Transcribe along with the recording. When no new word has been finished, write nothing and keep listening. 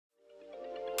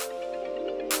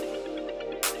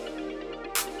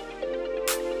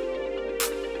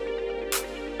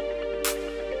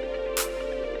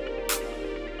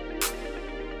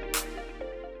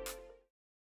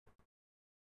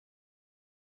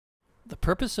The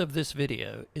purpose of this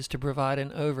video is to provide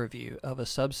an overview of a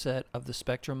subset of the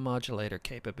spectrum modulator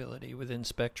capability within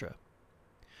Spectra.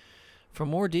 For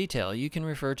more detail, you can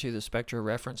refer to the Spectra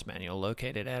reference manual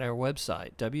located at our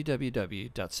website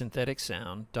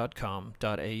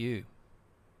www.syntheticsound.com.au.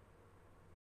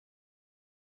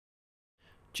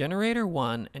 Generator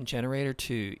 1 and Generator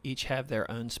 2 each have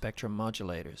their own spectrum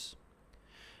modulators.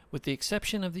 With the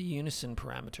exception of the unison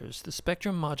parameters, the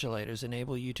spectrum modulators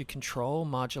enable you to control,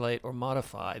 modulate, or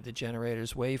modify the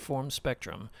generator's waveform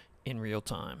spectrum in real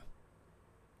time.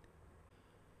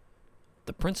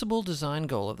 The principal design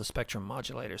goal of the spectrum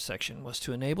modulator section was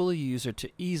to enable a user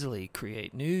to easily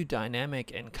create new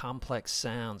dynamic and complex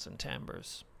sounds and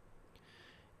timbres.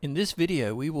 In this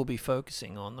video, we will be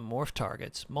focusing on the morph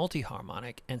targets,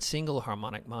 multi-harmonic, and single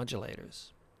harmonic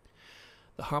modulators.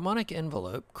 The harmonic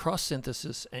envelope,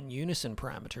 cross-synthesis, and unison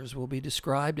parameters will be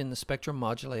described in the Spectrum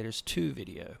Modulators 2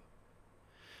 video.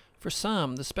 For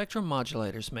some, the spectrum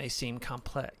modulators may seem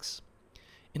complex.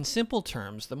 In simple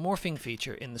terms, the morphing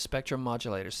feature in the spectrum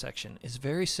modulator section is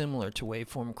very similar to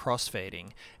waveform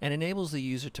crossfading and enables the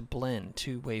user to blend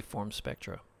two waveform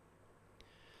spectra.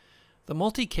 The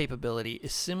multi-capability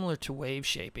is similar to wave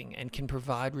shaping and can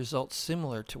provide results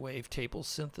similar to wavetable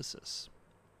synthesis.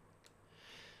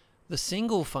 The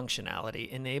single functionality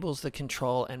enables the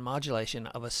control and modulation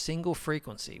of a single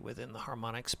frequency within the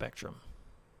harmonic spectrum.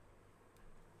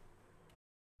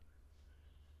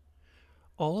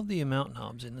 All of the amount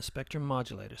knobs in the spectrum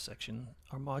modulator section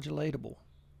are modulatable.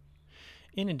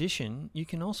 In addition, you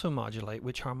can also modulate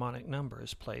which harmonic number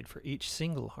is played for each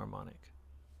single harmonic.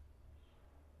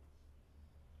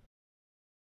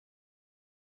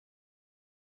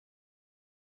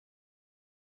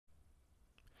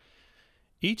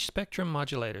 Each spectrum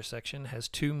modulator section has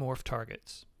two morph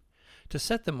targets. To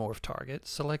set the morph target,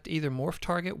 select either morph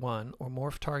target 1 or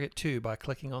morph target 2 by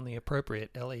clicking on the appropriate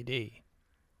LED.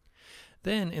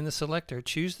 Then, in the selector,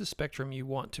 choose the spectrum you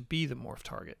want to be the morph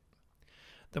target.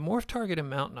 The morph target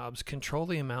amount knobs control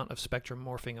the amount of spectrum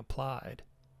morphing applied.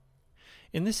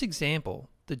 In this example,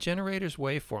 the generator's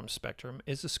waveform spectrum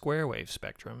is a square wave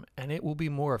spectrum, and it will be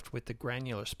morphed with the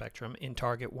granular spectrum in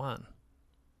target 1.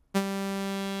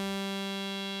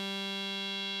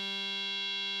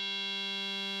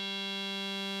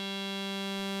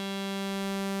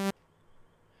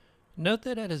 Note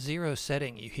that at a 0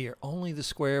 setting you hear only the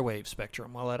square wave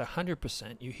spectrum, while at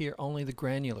 100% you hear only the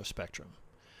granular spectrum.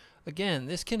 Again,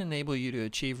 this can enable you to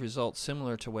achieve results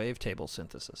similar to wavetable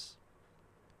synthesis.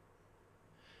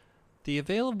 The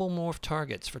available morph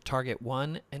targets for target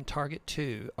 1 and target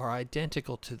 2 are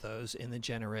identical to those in the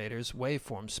generator's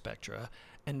waveform spectra,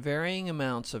 and varying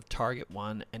amounts of target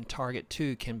 1 and target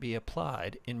 2 can be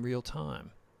applied in real time.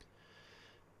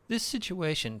 This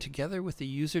situation, together with the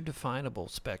user-definable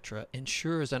spectra,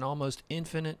 ensures an almost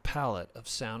infinite palette of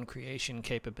sound creation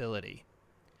capability.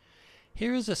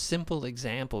 Here is a simple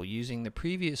example using the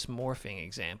previous morphing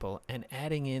example and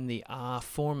adding in the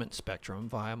formant spectrum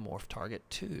via morph target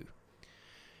 2.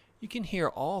 You can hear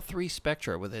all three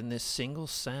spectra within this single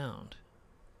sound.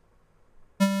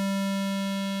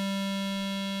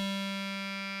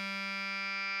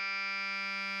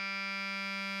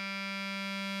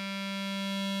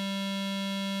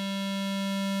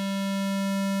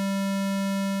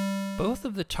 Both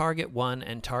of the target 1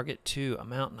 and target 2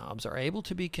 amount knobs are able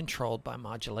to be controlled by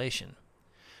modulation.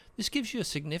 This gives you a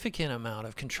significant amount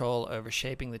of control over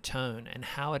shaping the tone and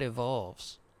how it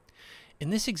evolves. In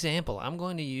this example, I'm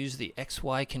going to use the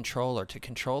XY controller to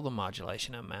control the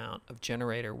modulation amount of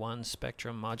generator 1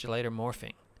 spectrum modulator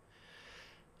morphing.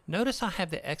 Notice I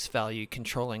have the X value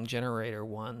controlling generator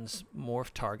 1's morph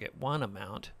target 1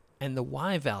 amount and the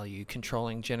Y value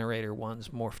controlling generator 1's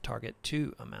morph target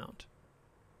 2 amount.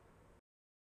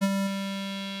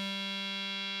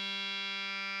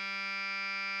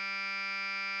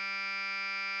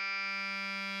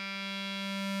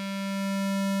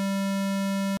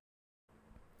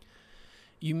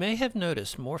 You may have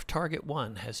noticed morph target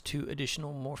 1 has two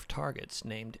additional morph targets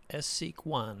named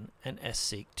SSeq1 and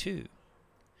SSeq2.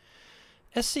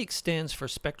 SSeq stands for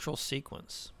spectral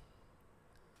sequence.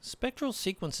 Spectral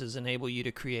sequences enable you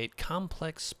to create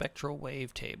complex spectral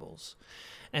wavetables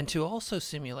and to also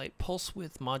simulate pulse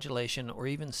width modulation or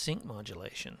even sync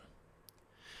modulation.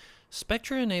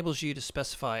 Spectra enables you to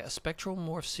specify a spectral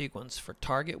morph sequence for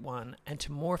target 1 and to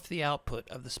morph the output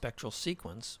of the spectral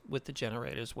sequence with the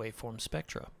generator's waveform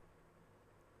spectra.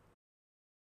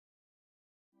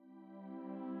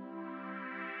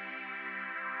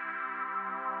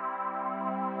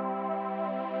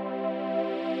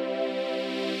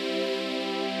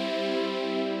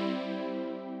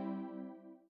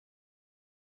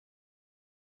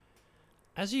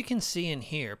 As you can see and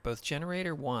hear, both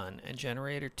generator 1 and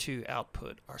generator 2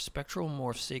 output are spectral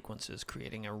morph sequences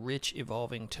creating a rich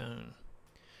evolving tone.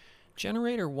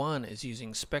 Generator 1 is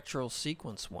using spectral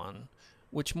sequence 1,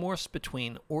 which morphs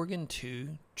between organ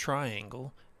 2,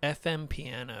 triangle, FM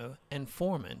piano, and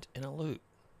formant in a loop.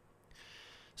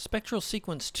 Spectral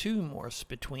sequence 2 morphs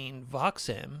between Vox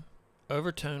M,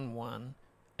 overtone 1,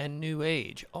 and New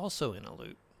Age, also in a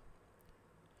loop.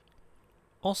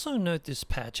 Also note this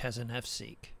patch has an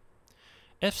F-seek.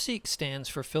 F-seek stands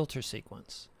for filter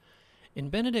sequence.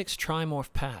 In Benedict's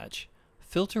trimorph patch,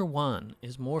 filter 1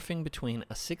 is morphing between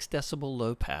a 6 decibel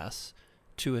low pass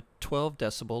to a 12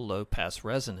 decibel low pass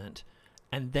resonant,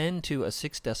 and then to a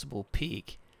 6 decibel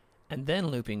peak, and then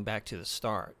looping back to the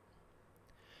start.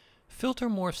 Filter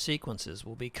morph sequences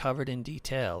will be covered in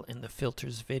detail in the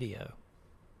filters video.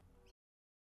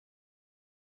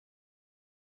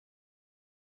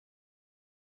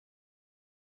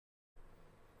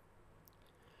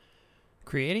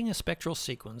 Creating a spectral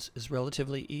sequence is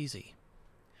relatively easy.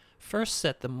 First,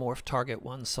 set the morph target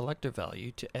 1 selector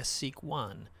value to sseq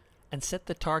 1 and set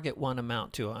the target 1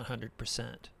 amount to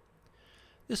 100%.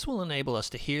 This will enable us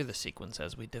to hear the sequence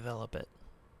as we develop it.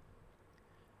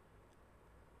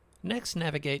 Next,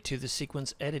 navigate to the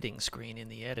sequence editing screen in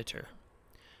the editor.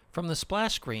 From the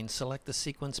splash screen, select the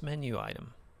sequence menu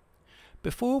item.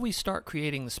 Before we start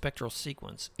creating the spectral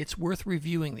sequence, it's worth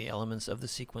reviewing the elements of the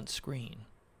sequence screen.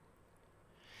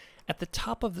 At the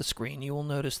top of the screen, you will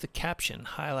notice the caption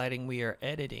highlighting we are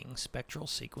editing spectral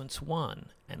sequence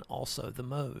 1 and also the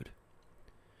mode.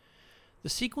 The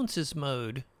sequence's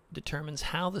mode determines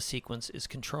how the sequence is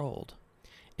controlled.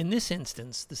 In this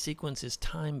instance, the sequence is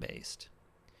time-based.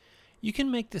 You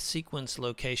can make the sequence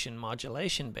location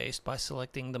modulation-based by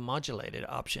selecting the modulated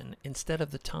option instead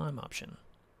of the time option.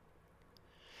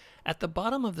 At the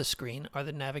bottom of the screen are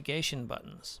the navigation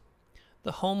buttons.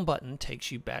 The Home button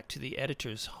takes you back to the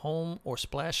editor's home or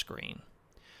splash screen.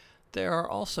 There are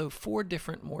also 4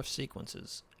 different morph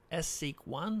sequences: sseq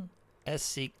 1,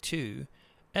 sseq 2,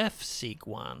 fseq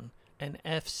 1, and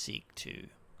fseq 2.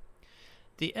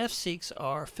 The fseeks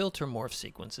are filter morph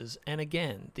sequences, and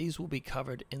again, these will be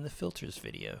covered in the filters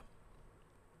video.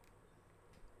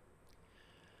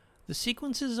 The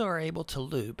sequences are able to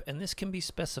loop, and this can be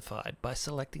specified by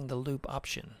selecting the loop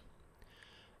option.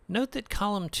 Note that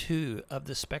column 2 of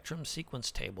the spectrum sequence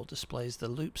table displays the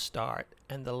loop start,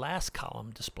 and the last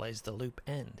column displays the loop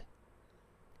end.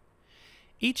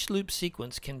 Each loop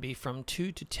sequence can be from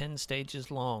 2 to 10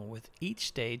 stages long, with each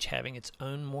stage having its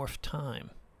own morph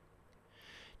time.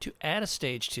 To add a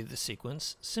stage to the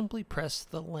sequence, simply press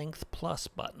the Length Plus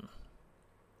button.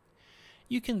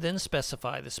 You can then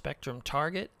specify the spectrum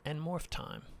target and morph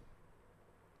time.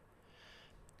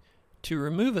 To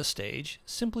remove a stage,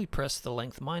 simply press the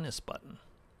Length Minus button.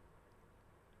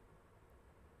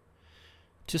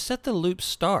 To set the loop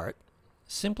start,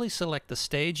 simply select the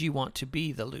stage you want to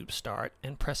be the loop start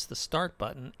and press the Start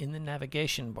button in the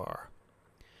navigation bar.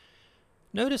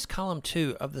 Notice column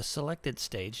 2 of the selected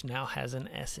stage now has an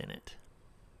S in it.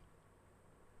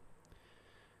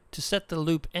 To set the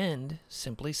loop end,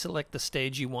 simply select the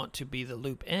stage you want to be the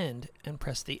loop end and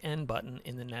press the End button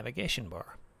in the navigation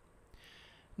bar.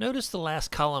 Notice the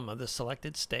last column of the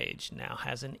selected stage now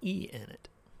has an E in it.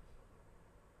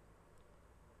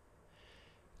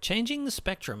 Changing the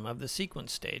spectrum of the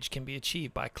sequence stage can be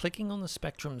achieved by clicking on the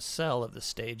spectrum cell of the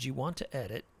stage you want to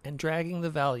edit and dragging the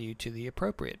value to the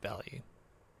appropriate value.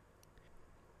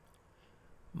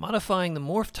 Modifying the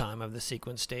morph time of the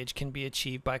sequence stage can be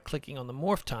achieved by clicking on the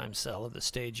morph time cell of the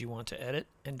stage you want to edit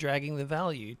and dragging the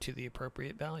value to the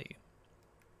appropriate value.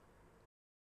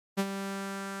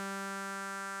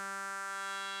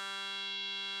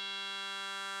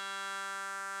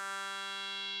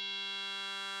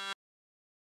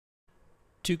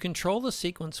 To control the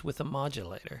sequence with a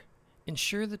modulator,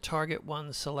 ensure the target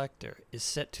 1 selector is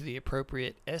set to the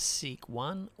appropriate sseq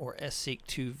 1 or sseq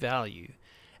 2 value,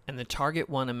 and the target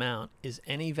 1 amount is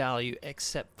any value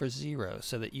except for 0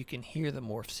 so that you can hear the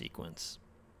morph sequence.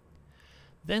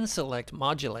 Then select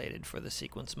Modulated for the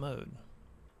sequence mode.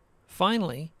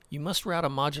 Finally, you must route a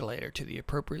modulator to the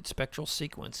appropriate spectral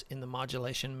sequence in the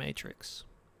modulation matrix.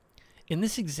 In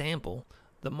this example,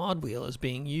 the mod wheel is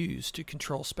being used to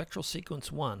control spectral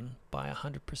sequence 1 by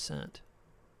 100%.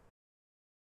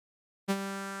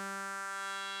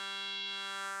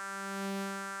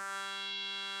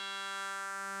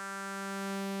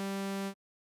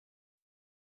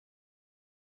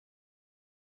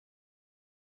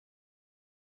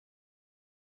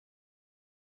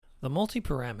 The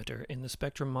multi-parameter in the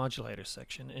Spectrum Modulator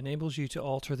section enables you to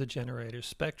alter the generator's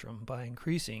spectrum by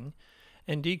increasing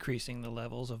and decreasing the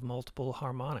levels of multiple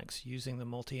harmonics using the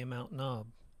multi-amount knob.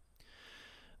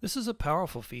 This is a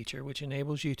powerful feature which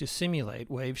enables you to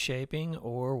simulate wave shaping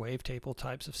or wavetable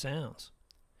types of sounds.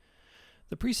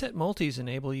 The preset multis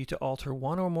enable you to alter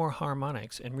one or more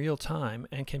harmonics in real time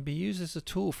and can be used as a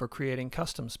tool for creating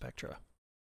custom spectra.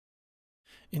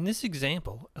 In this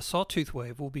example, a sawtooth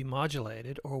wave will be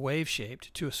modulated or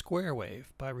wave-shaped to a square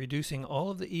wave by reducing all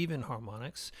of the even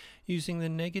harmonics using the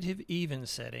negative even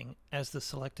setting as the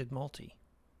selected multi.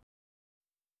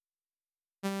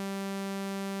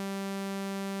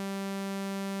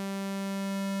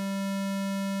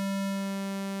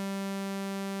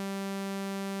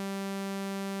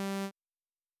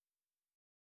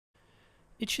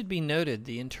 It should be noted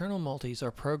the internal multis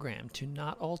are programmed to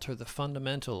not alter the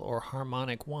fundamental or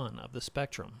harmonic 1 of the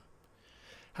spectrum.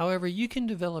 However, you can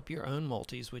develop your own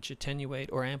multis which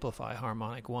attenuate or amplify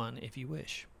harmonic 1 if you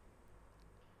wish.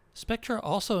 Spectra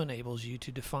also enables you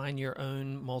to define your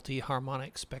own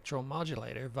multi-harmonic spectral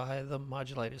modulator via the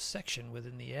Modulators section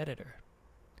within the editor.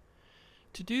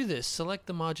 To do this, select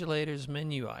the Modulators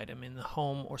menu item in the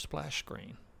Home or Splash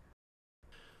screen.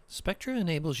 Spectra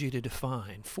enables you to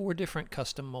define 4 different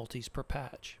custom multis per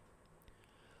patch.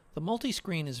 The multi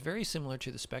screen is very similar to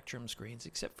the Spectrum screens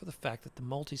except for the fact that the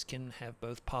multis can have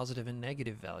both positive and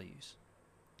negative values.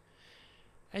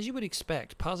 As you would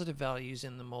expect, positive values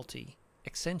in the multi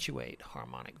accentuate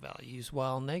harmonic values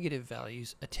while negative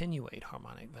values attenuate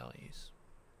harmonic values.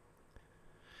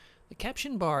 The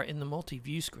caption bar in the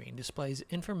multi-view screen displays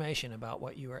information about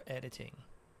what you are editing.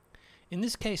 In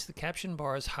this case, the caption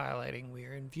bar is highlighting we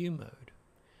are in view mode.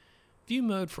 View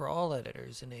mode for all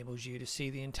editors enables you to see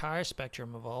the entire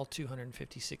spectrum of all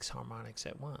 256 harmonics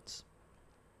at once.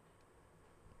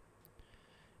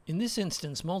 In this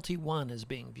instance, multi 1 is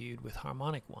being viewed with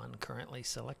harmonic 1 currently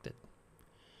selected.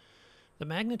 The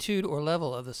magnitude or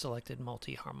level of the selected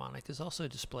multi-harmonic is also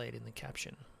displayed in the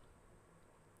caption.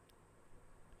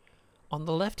 On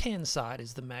the left-hand side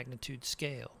is the magnitude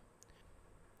scale.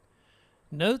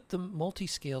 Note the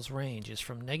multi-scale's range is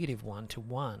from -1 to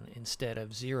 1 instead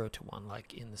of 0 to 1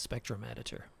 like in the Spectrum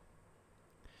editor.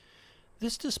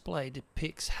 This display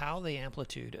depicts how the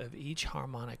amplitude of each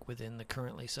harmonic within the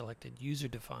currently selected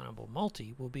user-definable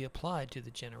multi will be applied to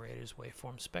the generator's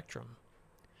waveform spectrum.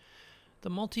 The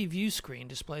multi-view screen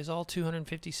displays all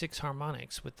 256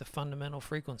 harmonics with the fundamental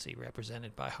frequency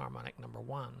represented by harmonic number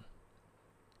 1.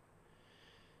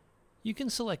 You can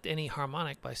select any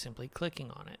harmonic by simply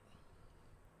clicking on it.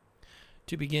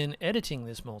 To begin editing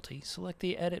this multi, select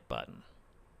the Edit button.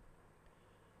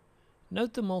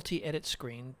 Note the multi-edit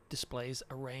screen displays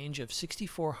a range of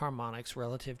 64 harmonics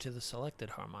relative to the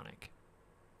selected harmonic.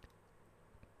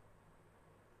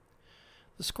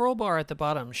 The scroll bar at the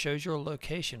bottom shows your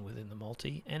location within the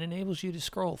multi and enables you to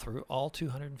scroll through all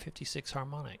 256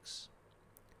 harmonics.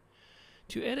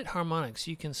 To edit harmonics,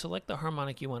 you can select the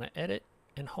harmonic you want to edit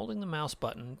and holding the mouse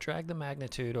button, drag the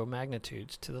magnitude or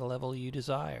magnitudes to the level you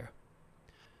desire.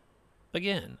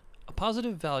 Again, a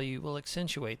positive value will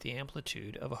accentuate the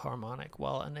amplitude of a harmonic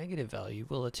while a negative value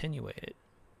will attenuate it.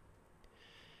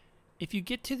 If you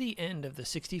get to the end of the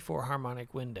 64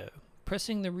 harmonic window,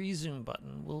 pressing the resume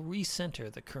button will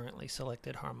recenter the currently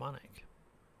selected harmonic.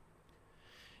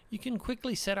 You can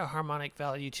quickly set a harmonic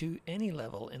value to any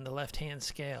level in the left-hand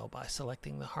scale by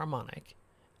selecting the harmonic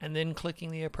and then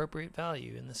clicking the appropriate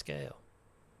value in the scale.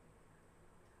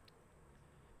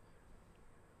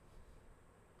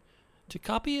 To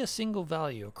copy a single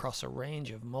value across a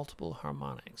range of multiple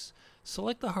harmonics,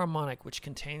 select the harmonic which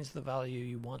contains the value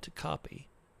you want to copy.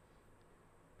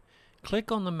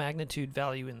 Click on the magnitude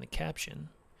value in the caption.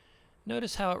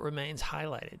 Notice how it remains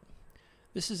highlighted.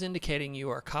 This is indicating you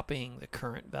are copying the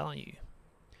current value.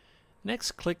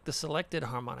 Next, click the selected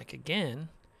harmonic again,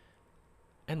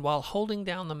 and while holding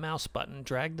down the mouse button,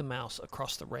 drag the mouse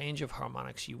across the range of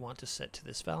harmonics you want to set to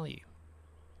this value.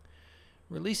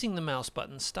 Releasing the mouse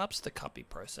button stops the copy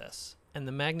process, and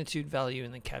the magnitude value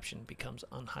in the caption becomes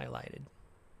unhighlighted.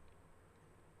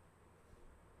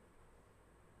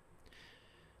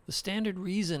 The standard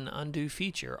Reason Undo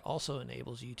feature also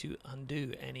enables you to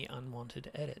undo any unwanted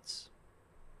edits.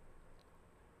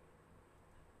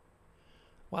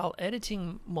 While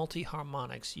editing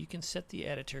multi-harmonics, you can set the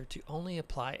editor to only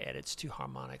apply edits to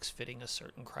harmonics fitting a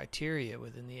certain criteria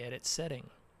within the edit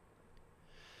setting.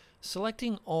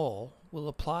 Selecting All will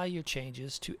apply your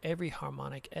changes to every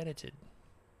harmonic edited.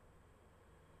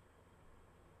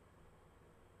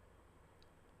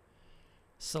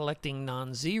 Selecting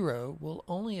Non-Zero will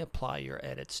only apply your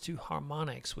edits to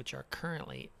harmonics which are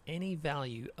currently any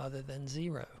value other than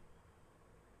 0.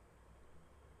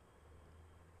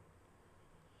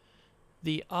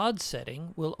 The odd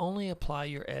setting will only apply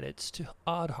your edits to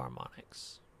odd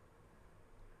harmonics.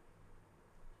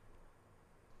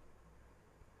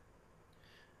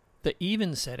 The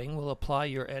even setting will apply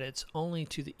your edits only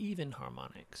to the even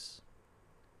harmonics.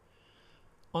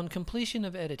 On completion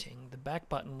of editing, the back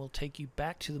button will take you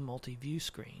back to the multi-view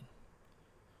screen.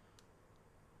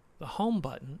 The home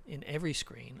button in every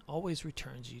screen always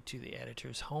returns you to the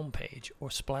editor's home page or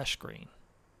splash screen.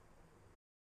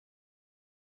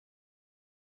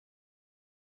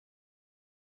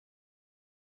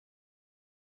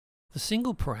 The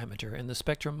single parameter in the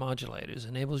Spectrum Modulators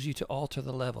enables you to alter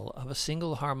the level of a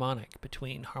single harmonic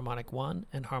between harmonic 1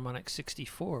 and harmonic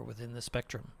 64 within the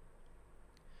spectrum.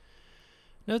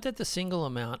 Note that the single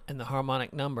amount and the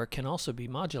harmonic number can also be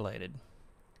modulated.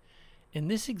 In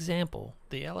this example,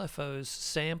 the LFO's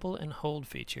sample and hold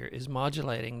feature is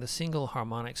modulating the single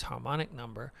harmonic's harmonic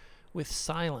number with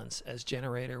silence as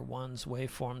generator 1's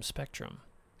waveform spectrum.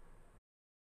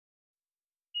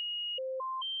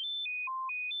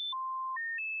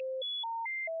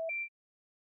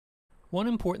 One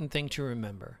important thing to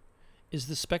remember is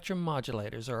the spectrum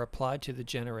modulators are applied to the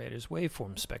generator's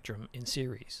waveform spectrum in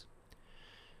series.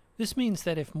 This means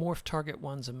that if morph target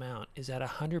 1's amount is at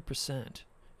 100%,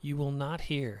 you will not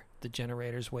hear the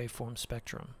generator's waveform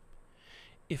spectrum.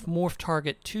 If morph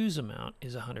target 2's amount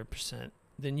is 100%,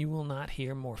 then you will not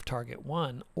hear morph target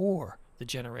 1 or the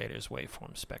generator's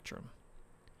waveform spectrum.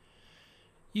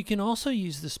 You can also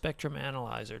use the spectrum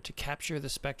analyzer to capture the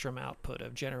spectrum output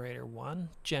of generator 1,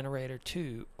 generator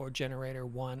 2, or generator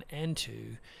 1 and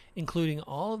 2, including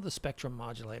all of the spectrum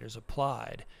modulators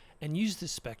applied, and use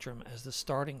this spectrum as the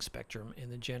starting spectrum in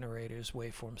the generator's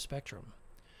waveform spectrum.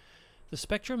 The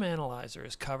spectrum analyzer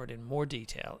is covered in more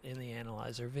detail in the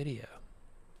analyzer video.